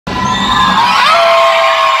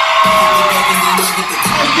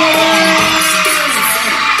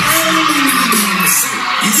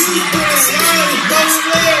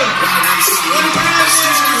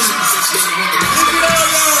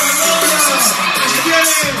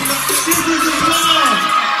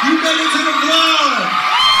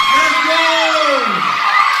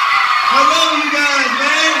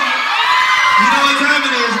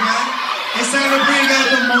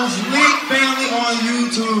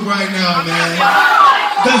YouTube right now, man.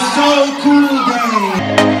 The So Cool Gang.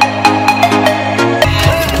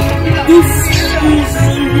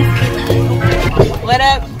 What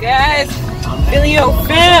up, guys? Felio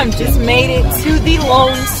fam just made it to the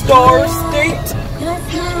Lone Star State.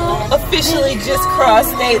 Officially just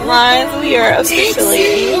crossed state lines. We are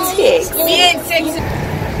officially in Texas.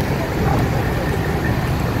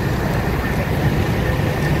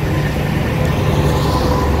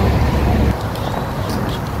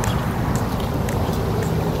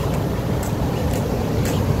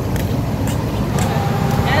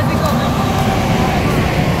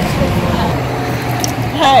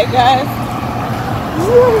 Alright guys,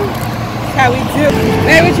 how we do?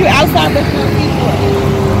 Where would you outside looking at people? What you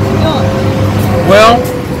doing? Well,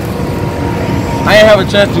 I ain't have a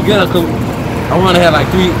chance to get her because I want to have like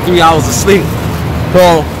three hours of sleep.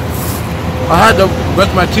 So I had to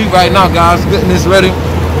brush my teeth right now, guys, getting this ready.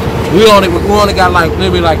 We only got like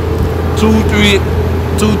maybe like two,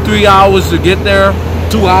 three hours to get there.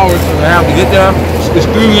 2 hours and a half to get there. It's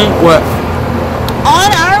screaming what?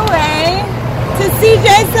 On our way to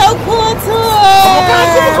CJ So Cool Tour.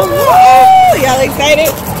 Y'all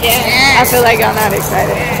excited? Yeah. I feel like y'all not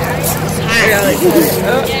excited. Y'all excited?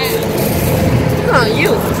 Oh. Come on,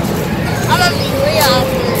 you. I'm gonna meet Leon.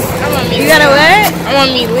 You got a what? I'm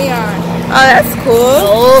gonna meet Leon. Oh, that's cool.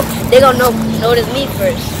 Oh, they gonna notice me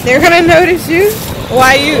first. They're gonna notice you?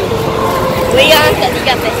 Why you? Leon, cause he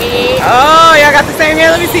got the head. Oh, y'all got the same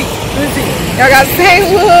hair? Let me see. Y'all got the same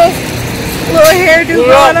little hairdo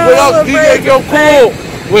going on. What else, CJ So Cool?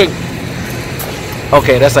 Wait.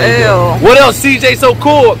 Okay, that's how you do it. What else, CJ So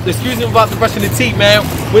Cool? Excuse me about the brushing the teeth, man.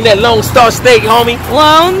 We're in that Lone Star State, homie.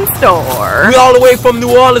 Lone Star. We all the way from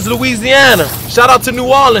New Orleans, Louisiana. Shout out to New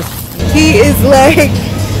Orleans. He is like,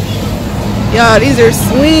 y'all, these are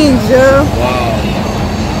swings, yo. Wow.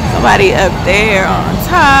 Somebody up there on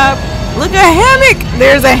top. Look, a hammock.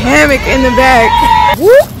 There's a hammock in the back.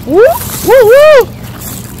 Woo, woo, woo, woo.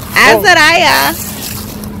 Azariah.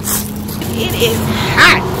 It is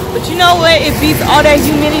hot. But you know what? It beats all that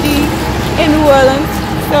humidity in New Orleans.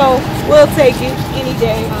 So we'll take it any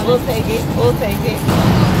day. We'll take it. We'll take it.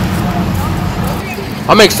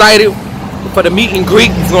 I'm excited for the meet and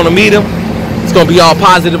greet. He's gonna meet him. It's gonna be all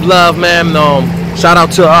positive love, man. Shout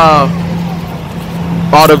out to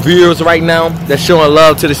all the viewers right now that's showing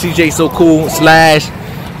love to the CJ So Cool /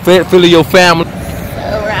 Felio family.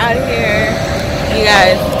 So we're out here. You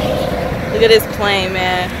guys, look at this plane,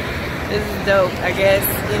 man. This is dope. I guess,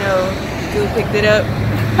 you know, dude picked it up.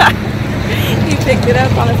 He picked it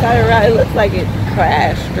up on the side of the road. It looks like it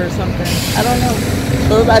crashed or something. I don't know.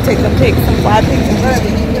 So we're about to take some pics, some fly pics in front of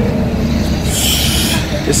it.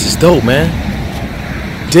 This is dope, man.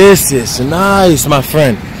 This is nice, my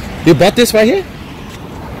friend. You bought this right here?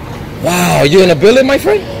 Wow, you in a building, my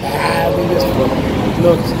friend? I think it's for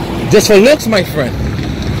looks. Just for looks, my friend.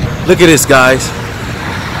 Look at this, guys.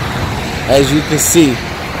 As you can see,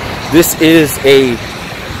 this is they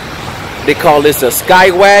call this a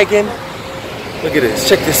Skywagon. Look at this.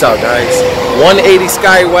 Check this out, guys. 180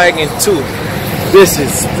 Skywagon 2. This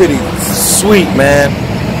is pretty sweet, man.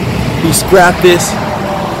 We scrapped this.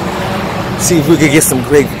 See if we can get some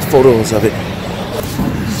great photos of it.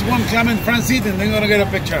 This one come in front seat and they're gonna get a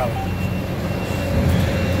picture of it.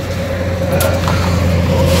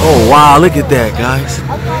 Oh wow, look at that, guys.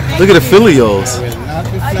 Look at the Filios. I will not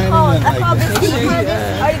be flying in like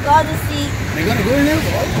this. Are you going to see? They're gonna go in there?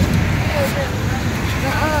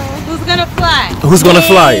 Who's gonna fly? Who's gonna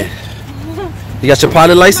fly it? You got your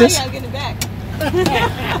pilot license? Yeah, get it back.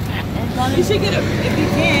 You should get a, if you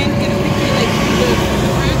can, get a picture like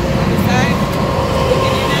the side.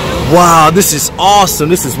 Looking in at them. Wow, this is awesome.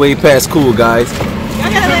 This is way past cool, guys. Y'all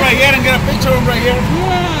gotta Come let, right here and get a picture of him right here.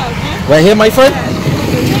 yeah, okay. Right here, my friend? Hey,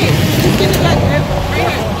 just get it back right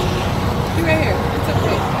here. See right here. It's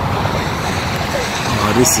okay.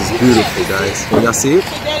 Oh, this is beautiful, guys. Can y'all see it? So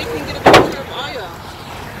Daddy can get a picture of all y'all.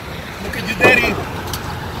 Look at your daddy.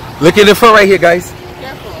 Look at the front right here, guys.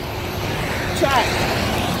 Careful. Try it.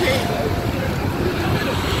 Here you go.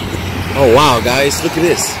 Oh, wow, guys. Look at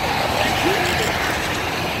this.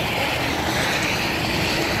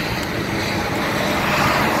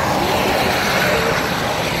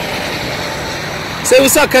 Say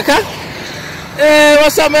what's up, Kaka. Hey,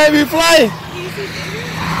 what's up, man? We flying?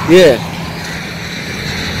 Yeah.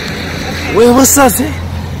 Wait, what's up, Zay?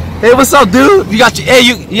 Hey, what's up, dude? You got your, hey,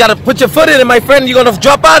 you gotta put your foot in it, my friend. You're gonna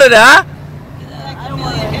drop out of there, huh?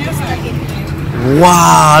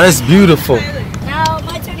 Wow, that's beautiful. Now,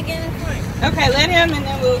 my turn to get in front. Okay, let him and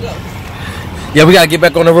then we'll go. Yeah, we gotta get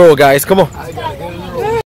back on the road, guys. Come on.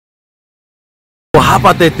 Well, how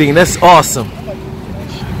about that thing? That's awesome.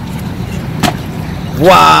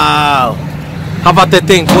 Wow. How about that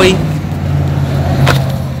thing, boy?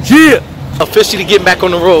 Yeah. Officially getting back on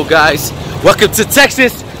the road, guys. Welcome to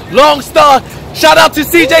Texas, Lone Star. Shout out to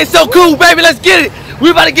CJ So Cool, baby. Let's get it. We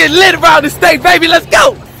about to get lit around the state, baby. Let's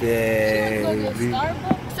go. Yeah.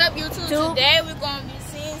 What's up, YouTube? Today we're gonna be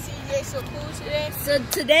seeing CJ So Cool today. So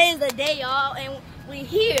today is the day, y'all, and we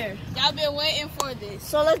here. Y'all been waiting for this.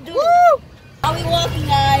 So let's do it. I'll be walking,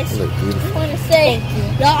 guys. I just want to say,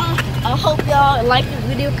 y'all, I hope y'all like this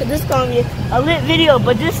video because this is going to be a lit video.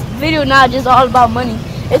 But this video not just all about money.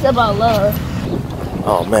 It's about love.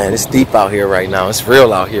 Oh, man, it's deep out here right now. It's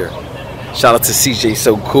real out here. Shout out to CJ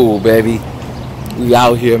So Cool, baby. We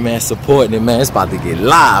out here, man, supporting it, man. It's about to get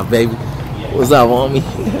live, baby. What's up, homie?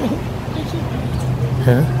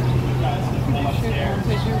 Huh?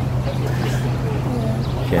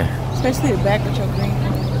 Yeah. Especially the back with your green.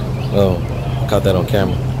 Oh. Caught that on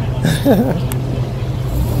camera.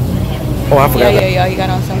 Oh, I forgot. Yeah, you got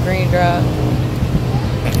on some green drug.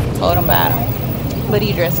 Told him about him. But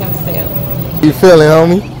he dressed himself. You feeling,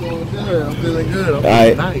 homie? Good. I'm feeling good. I'm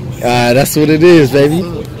Alright. nice. Alright, that's what it is, baby.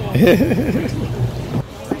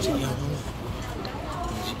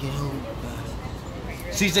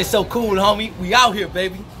 CJ So Cool, homie. We out here,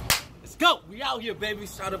 baby. Let's go. We out here, baby.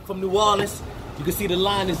 Shot up from New Orleans. You can see the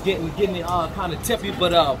line is getting it kind of tippy,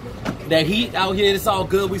 but that heat out here, it's all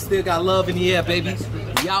good. We still got love in the air, baby.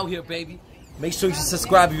 We out here, baby. Make sure you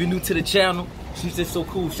subscribe if you're new to the channel. She's just so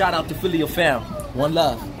cool. Shout out to Felio fam. One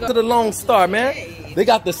love. To the Lone Star, man. They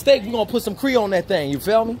got the steak. We're gonna put some Creole on that thing. You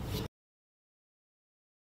feel me?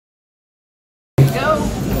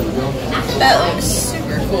 That looks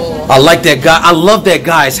super cool. I like that guy. I love that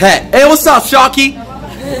guy's hat. Hey, what's up, Sharky?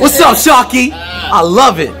 What's up, Sharky? I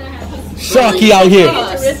love it. Sharky out here.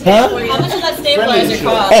 Huh? How much does that stabilizer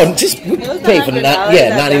cost? Oh, just we pay for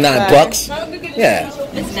 $99 bucks. Yeah.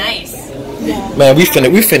 It's nice. Man, we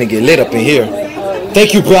finna get lit up in here.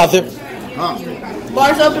 Thank you, brother.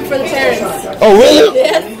 Bars open for the parents. Oh, really?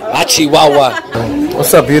 Yes. Ah, Chihuahua.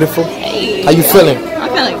 What's up, beautiful? Hey. How you feeling? I'm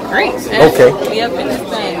feeling great. Okay. We up in this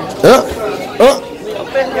thing.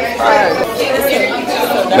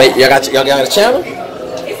 Wait, y'all got a channel?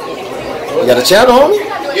 You got a channel, homie?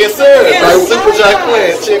 Yes, sir. Like Super Jack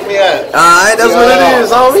Quinn. Check me out. Alright, that's what it is,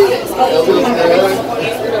 homie.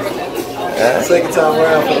 Second time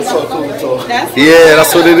around for the So Cool tour. Yeah,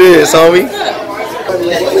 that's what it is, homie.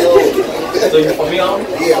 So you for me, homie?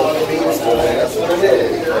 Yeah, that's what it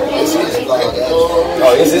is.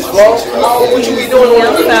 Oh, is this vlog? What you be doing on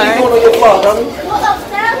your vlog, homie?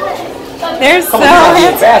 They're so Come on, you're not being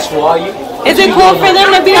handsome. bashful, are you? Is it cool for them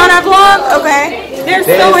to be on our vlog? Okay. They're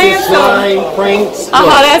so handsome. Slime, pranks. Oh,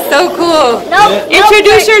 that's so cool.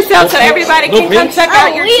 Introduce yourself so everybody can come check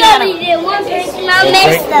out your We channel. only did one person. I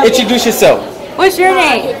messed up. Introduce yourself. What's your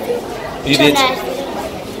name? You did.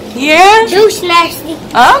 Yeah? Juice nasty.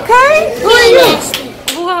 Okay. Who is nasty?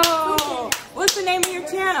 Whoa. What's the name of your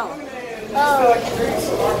channel?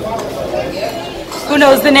 Who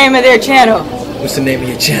knows the name of their channel? What's the name of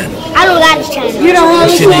your channel? I don't got a channel. You don't have a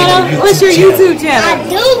What's your name channel? on YouTube What's your channel? YouTube I channel?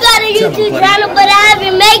 do got a YouTube channel, but I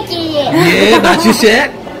haven't made it yet. Yeah, not you yet.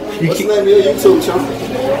 What's the name of your YouTube channel?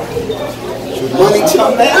 Money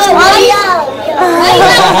Chum Nasty. Oh, yeah.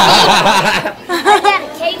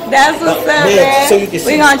 That's what's up, man. so you can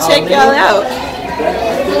see We gonna check y'all out.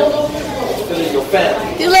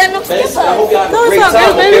 You letting them skip I us? hope y'all have No, a it's great all time.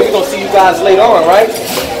 good, baby. Okay, we're gonna see you guys later on, right?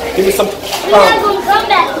 Give me some. We're not going to come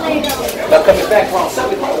back later. Not coming back around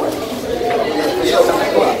 7 o'clock.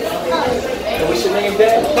 And what's your name,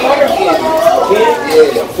 Dad?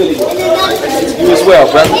 Yeah, Felio. You as well,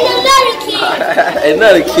 brother. And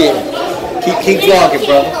another kid. Another kid. Keep vlogging,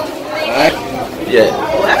 brother. Alright? Yeah.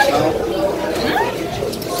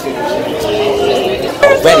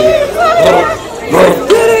 Ready?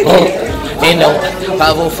 Ain't no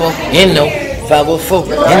 504. Ain't no 504.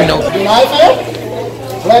 Ain't no.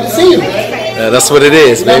 Glad to see you. Yeah, that's what it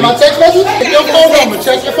is, Got baby. my text message? Check your phone number.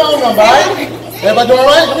 Check your phone number, alright? Everybody doing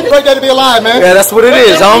alright? Great day to be alive, man. Yeah, that's what it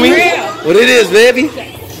is, homie. What it is, baby.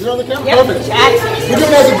 You on the camera? Perfect. We're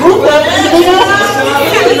doing it as a group, right? Individual?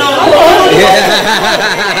 Yeah.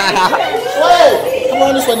 Hey, come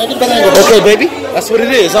on this way, make it better angle. Okay, baby. That's what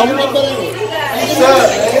it is, homie.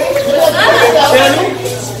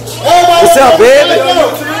 What's up, baby?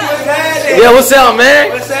 Yeah, what's up,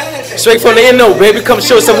 man? Straight from the Endo, baby. Come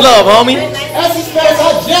show some love, homie. I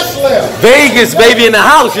just left. Vegas, baby, in the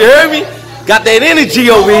house. You heard me? Got that energy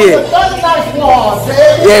over here.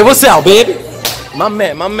 Yeah, what's up, baby? My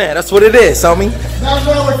man. That's what it is, homie.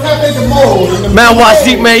 Man, watch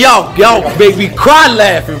deep, man. Y'all make me cry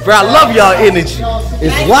laughing, bro. I love y'all energy.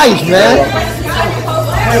 It's life, man.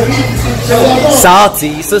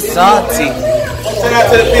 Salty, so salty. Shout out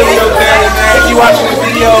to the Felio family, man. If you watching this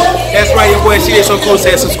video, that's right, your boy CJ So Cool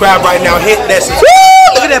said subscribe right now. Hit that subscribe.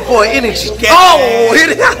 Woo! Look at that boy, energy. Oh,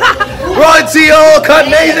 hit it. Roy T.O.,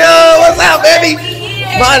 Cutnation, what's up, baby?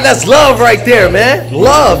 Man, that's love right there, man.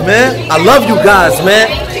 Love, man. I love you guys, man.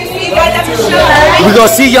 We gonna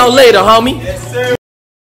see y'all later, homie. Let's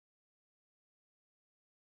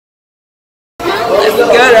go.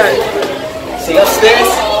 See upstairs?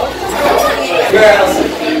 Girls.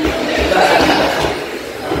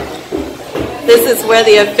 This is where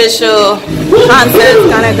the official concert's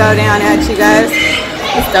gonna go down at, you guys.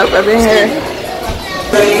 It's dope up in here.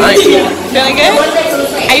 Thank you. Feeling good?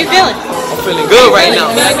 How you feeling? I'm feeling good right now,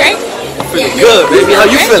 man. Feeling great? Feeling good, baby. How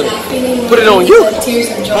you feeling? Put it on you.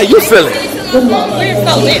 How you feeling? We're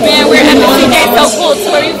so lit, man. We're at the CJ So Cool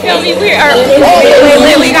tour. You feel me? We are lit.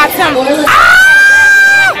 We got some.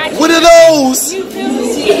 What are those? We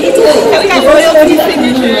got royalty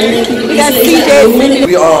signatures. We got CJ.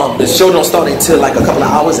 The show don't start until like a couple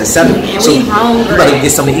of hours at 7. So we better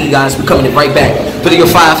get something to eat, guys. We're coming in right back. Felio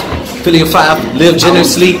 5. Felio 5. Live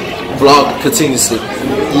generously. Vlog continuously.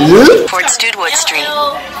 Towards Studwood Street.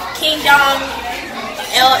 Kingdom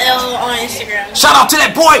LL on Instagram. Shout out to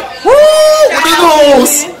that boy. Woo!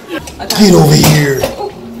 Amigos. Get over here.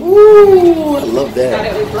 Woo! I love that.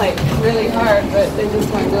 It was like really hard, but they just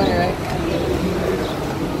weren't doing it right.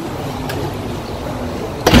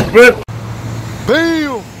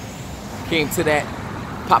 Bam! Came to that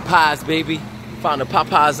Popeyes, baby. Found the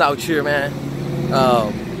Popeyes out here, man.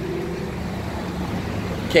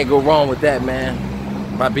 Can't go wrong with that, man.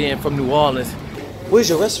 By being from New Orleans. Where's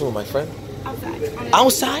your restroom, my friend?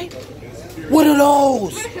 Outside? What are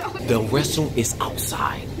those? The restroom is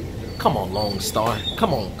outside. Come on, Lone Star.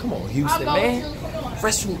 Come on, Houston, man.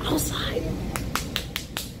 Restroom outside.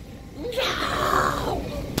 No.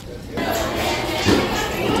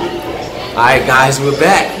 Alright, guys, we're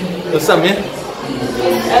back. What's up, man?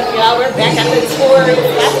 Y'all, we're back at the tour.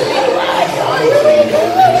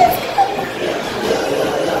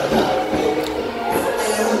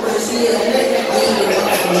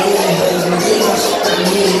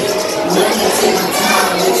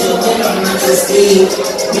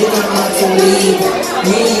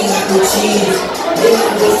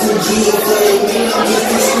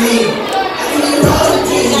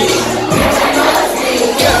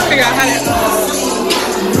 Figure out how to.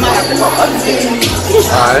 Might have to go upstairs.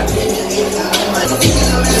 Alright.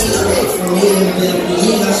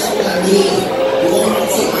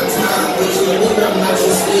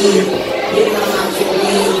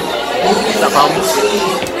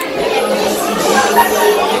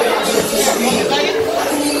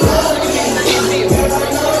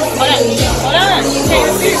 Hold on. You can't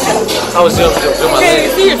even see yourself. I was doing my You can't leg.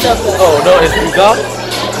 even see yourself though. Oh, no, it's you go?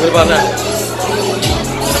 What about now?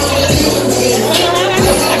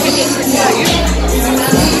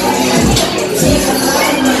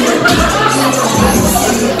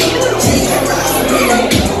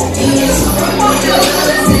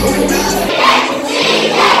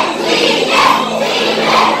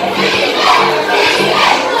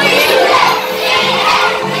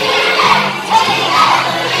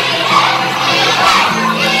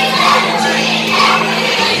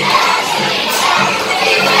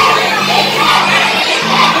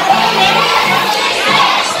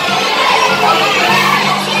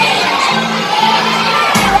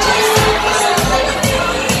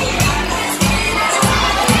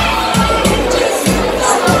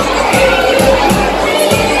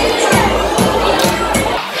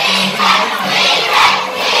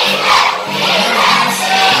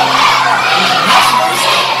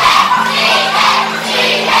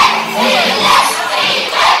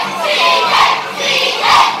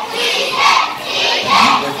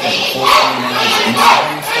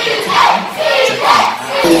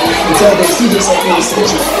 Until they see this at the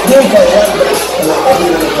station, they're going to run back and let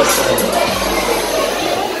everyone else know.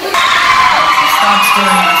 Stop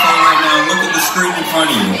staring at your phone right now and look at the screen in front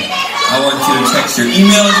of you. I want you to text your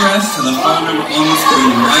email address to the phone number on the screen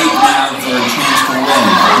right now for a chance to win.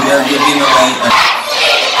 We are giving away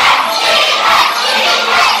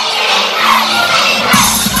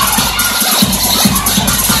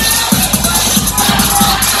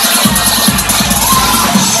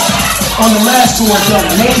On the last tour, the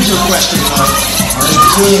major question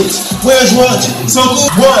was, where's royalty? So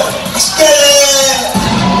cool. What? Scared!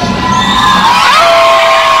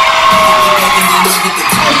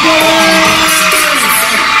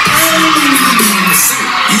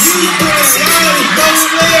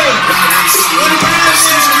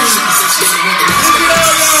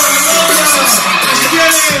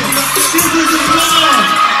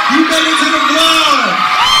 You better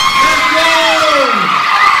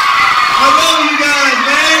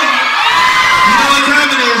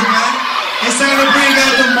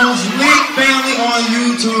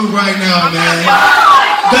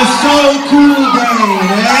school game,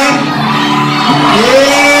 man.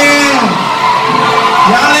 Yeah.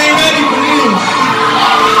 Y'all ain't ready for this.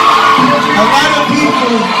 A lot of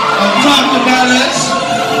people have talked about us,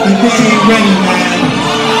 but they ain't ready, man.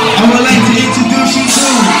 I would like to introduce you to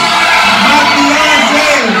my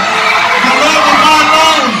fiance, the love of my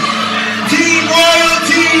life, Team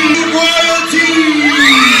Royalty, Royalty.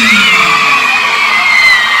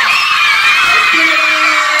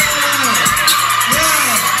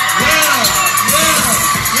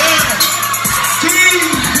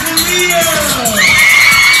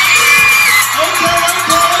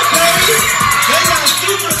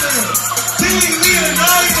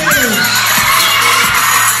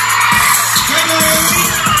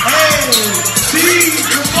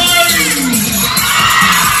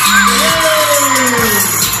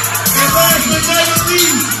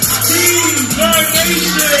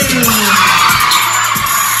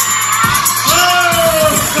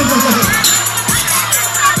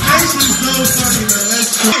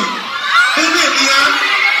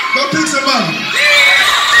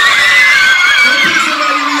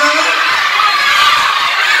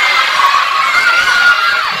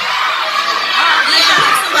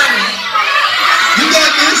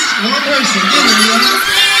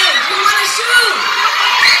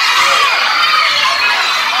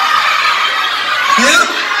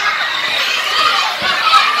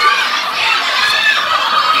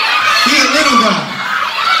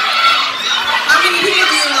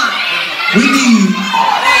 We need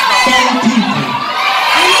 4 people.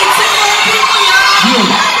 We need 2 more people, y'all.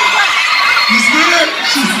 You scared?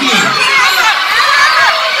 She's scared.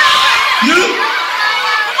 You?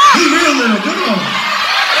 He real little. Come on.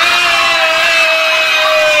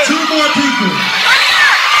 2 more people.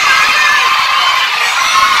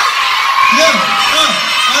 Yeah.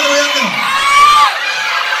 All the way up there.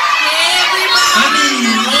 I need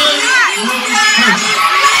 1 person.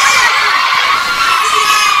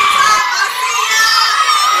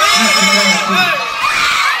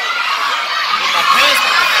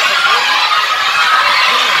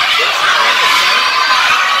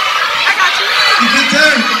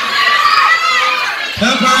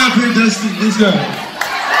 Help her out here, Dustin. This girl.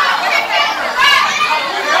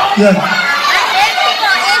 Yeah.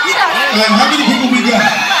 How many people we got?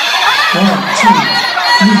 1, 2,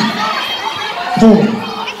 3, 4.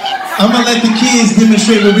 I'm gonna let the kids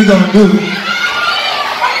demonstrate what we gonna do.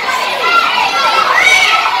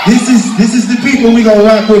 This is the people we gonna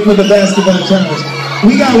rock with for the basketball challenge.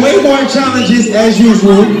 We got way more challenges as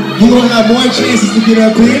usual. You gonna have more chances to get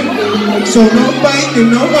up here. So no fight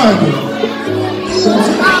and no arguing.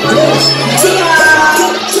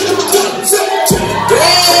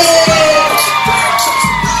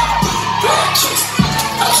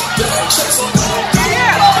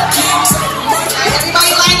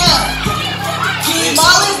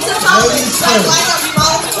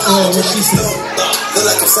 Oh, what she said.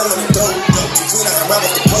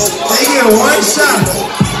 They get 1 shot.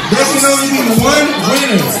 There can only be 1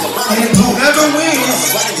 winner. And whoever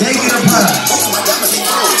wins, they get a prize.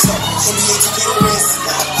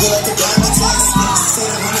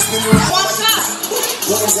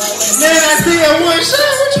 Man, I said 1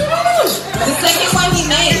 shot. What you doing? The second one he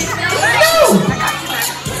made. No.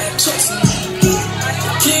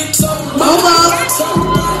 Move up.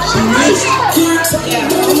 She missed. Yeah,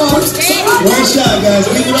 move on. 1 shot, guys.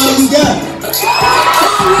 Give it all you got.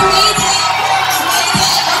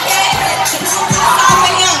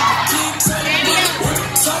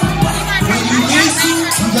 When you miss, you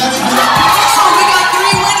gotta get up. So we got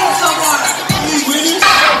 3 winners so far. 3 winners?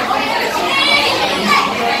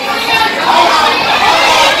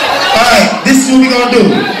 Alright, this is what we're gonna do.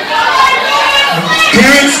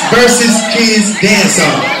 Parents versus kids dance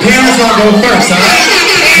song. Parents gonna go first, alright?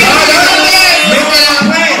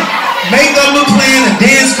 Make up a plan, a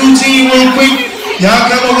dance routine real quick.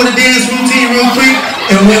 Y'all come up with a dance routine real quick.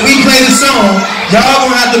 And when we play the song, y'all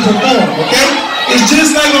gonna have to perform, okay? It's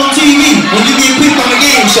just like on TV when you get picked on a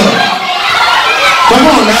game show. Come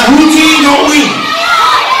on now, who team gonna win?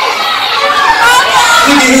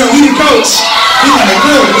 Look at him, we the coach. We gotta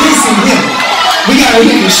go, listen here. We gotta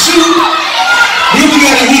hit the shoot. Then we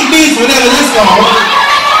gotta hit this, whatever that's called.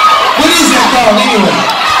 What is that called anyway?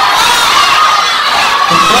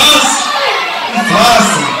 The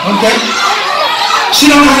flossing, okay? She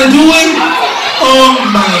don't know how to do it? Oh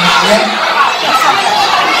my God.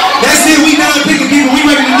 That's it, we done picking people, we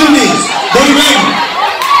ready to do this. They ready.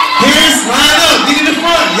 Parents, line up, get in the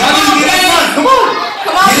front. Y'all need to get in the front, come on.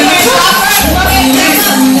 Come on, get in the front.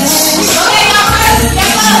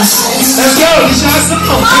 Let's go, get y'all some.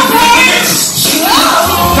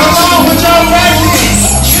 Come on, with y'all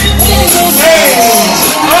practice.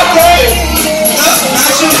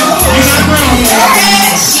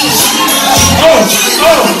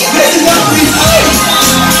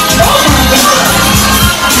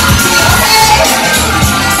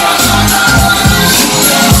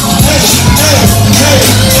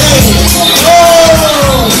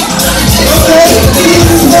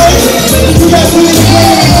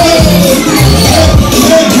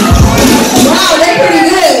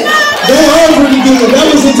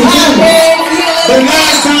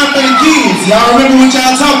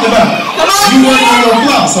 talking about. You working on your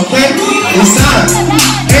floss, okay? It's time.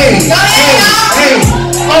 Hey, hey, hey.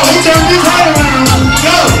 Oh, he turned his head around.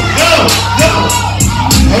 Go, go, go.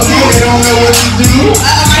 Okay, they don't know what to do.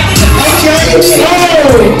 Okay, go,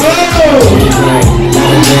 go.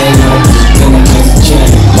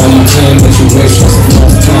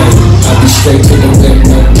 I'll be straight to the whip,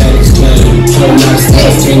 no bad exclaim. Whole lot of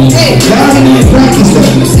stuff, can't even practice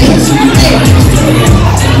that.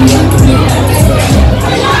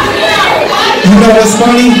 You know what's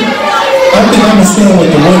funny? I think I'm gonna stand with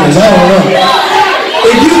the winners. I don't know.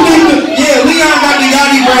 If you think Leon got the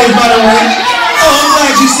Yachty braids, by the way. Oh, I'm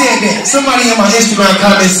glad you said that. Somebody in my Instagram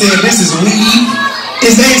comment said this is weed.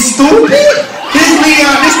 Is that stupid?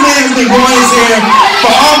 This man's been growing his hair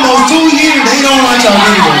for almost 2 years. They don't want y'all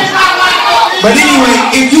anyway. But anyway,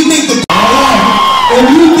 if you think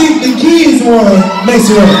the kids won, mess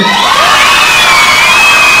it up.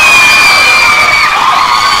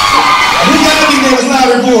 We gotta think that was loud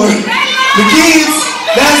report. The kids,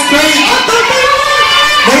 that's crazy. I thought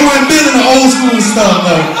they weren't feeling the old school stuff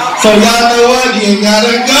though. So y'all know what? You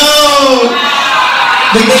gotta go.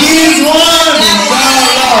 The kids won.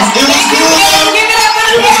 Y'all lost. It was good though.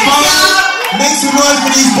 It was fun. Make some noise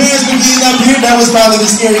for these parents for getting up here. That was probably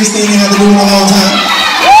the scariest thing they had to do in a long time.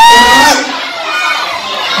 Right?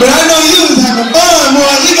 But I know you was having fun,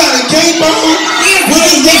 boy. You got a cape on. What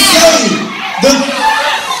does this say? The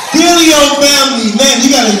Felio family, man.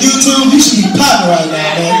 You got a YouTube. You should be popping right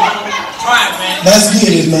now, man. Let's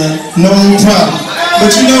get it, man. No problem.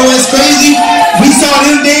 But you know what's crazy? We saw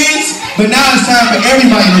them dance, but now it's time for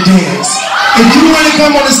everybody to dance. If you want to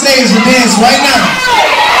come on the stage and dance right now.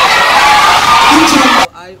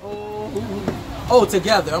 Oh,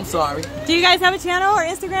 together. I'm sorry. Do you guys have a channel or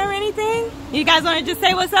Instagram or anything? You guys want to just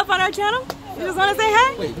say what's up on our channel? You just want to say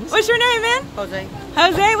hi? What's your name, man? Jose.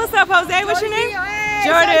 Jose, what's up, Jose? What's your name?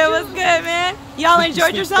 Jordan, what's good, man? Y'all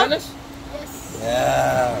enjoyed yourself? Yes.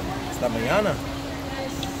 Yeah. Hasta mañana.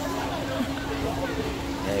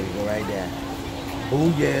 There we go right there.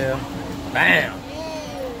 Oh, yeah. Bam.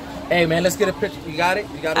 Hey, man, let's get a picture. You got it?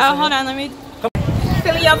 You got it? Oh, hold on. Let me...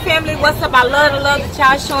 Felio family, what's up? I love the love that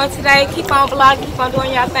y'all showing today. Keep on vlogging, keep on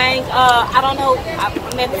doing your thing. I don't know, I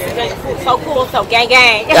met this today. So cool, so gang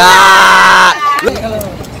gang.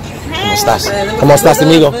 ¿Cómo estás? ¿Cómo estás,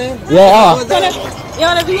 amigo? Yeah. You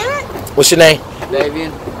wanna be in it? What's your name?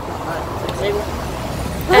 David.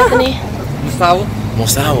 Anthony. Gustavo.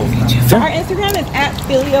 Our Instagram is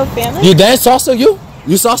 @FelioFamily. You dance salsa? You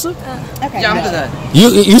salsa? Okay.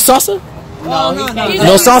 You salsa? No,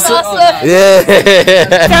 no salsa?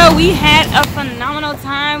 Yeah. So we had a phenomenal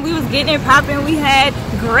time. We was getting it popping. We had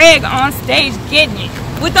Greg on stage getting it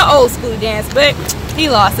with the old school dance, but he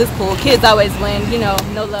lost. It's cool. Kids always win. You know,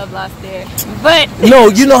 no love lost there. But no,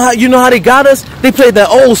 you know how they got us? They played that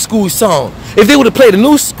old school song. If they would have played a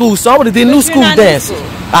new school song, I would have did new school dance.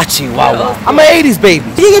 Chihuahua. I'm an 80s baby.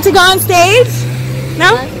 Did you get to go on stage?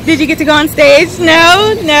 No? Did you get to go on stage?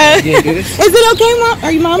 No? Is it okay, Mom?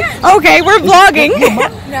 Are you Mom? Okay, we're vlogging.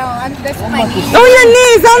 No, that's my niece. Oh, your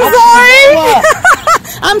niece. I'm sorry.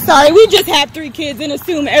 I'm sorry. We just have 3 kids and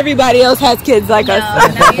assume everybody else has kids like us.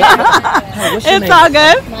 It's all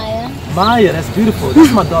good. Maya, that's beautiful.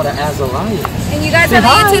 That's my daughter Azariah. And you guys have a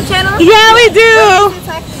YouTube channel? Yeah, we do.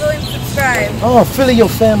 So I can go and subscribe. Oh, Felio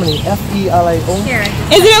family, F-E-L-A-O. Here.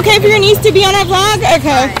 Is it okay for your niece to be on our vlog?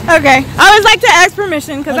 Okay. Okay. I always like to ask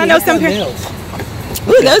permission because I know some parents.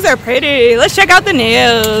 Ooh, those are pretty. Let's check out the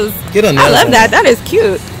nails. Get a nail. I love that. That is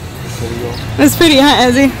cute. That's pretty,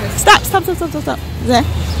 huh, Ezzy? Stop. Zay.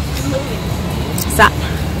 Stop.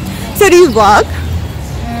 So do you vlog?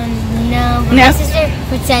 No, but my sister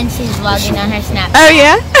pretends she's vlogging on her Snapchat. Oh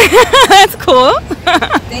yeah? That's cool.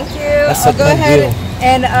 Thank you. I'll go ahead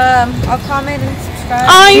and I'll comment and subscribe.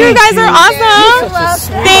 Oh, you guys are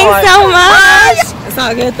awesome. Thanks so much. It's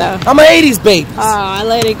all good though. I'm an 80s baby. Oh, I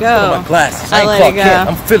let it go. My glasses. I let it go.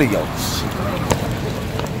 I'm Felio.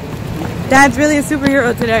 Dad's really a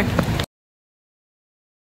superhero today.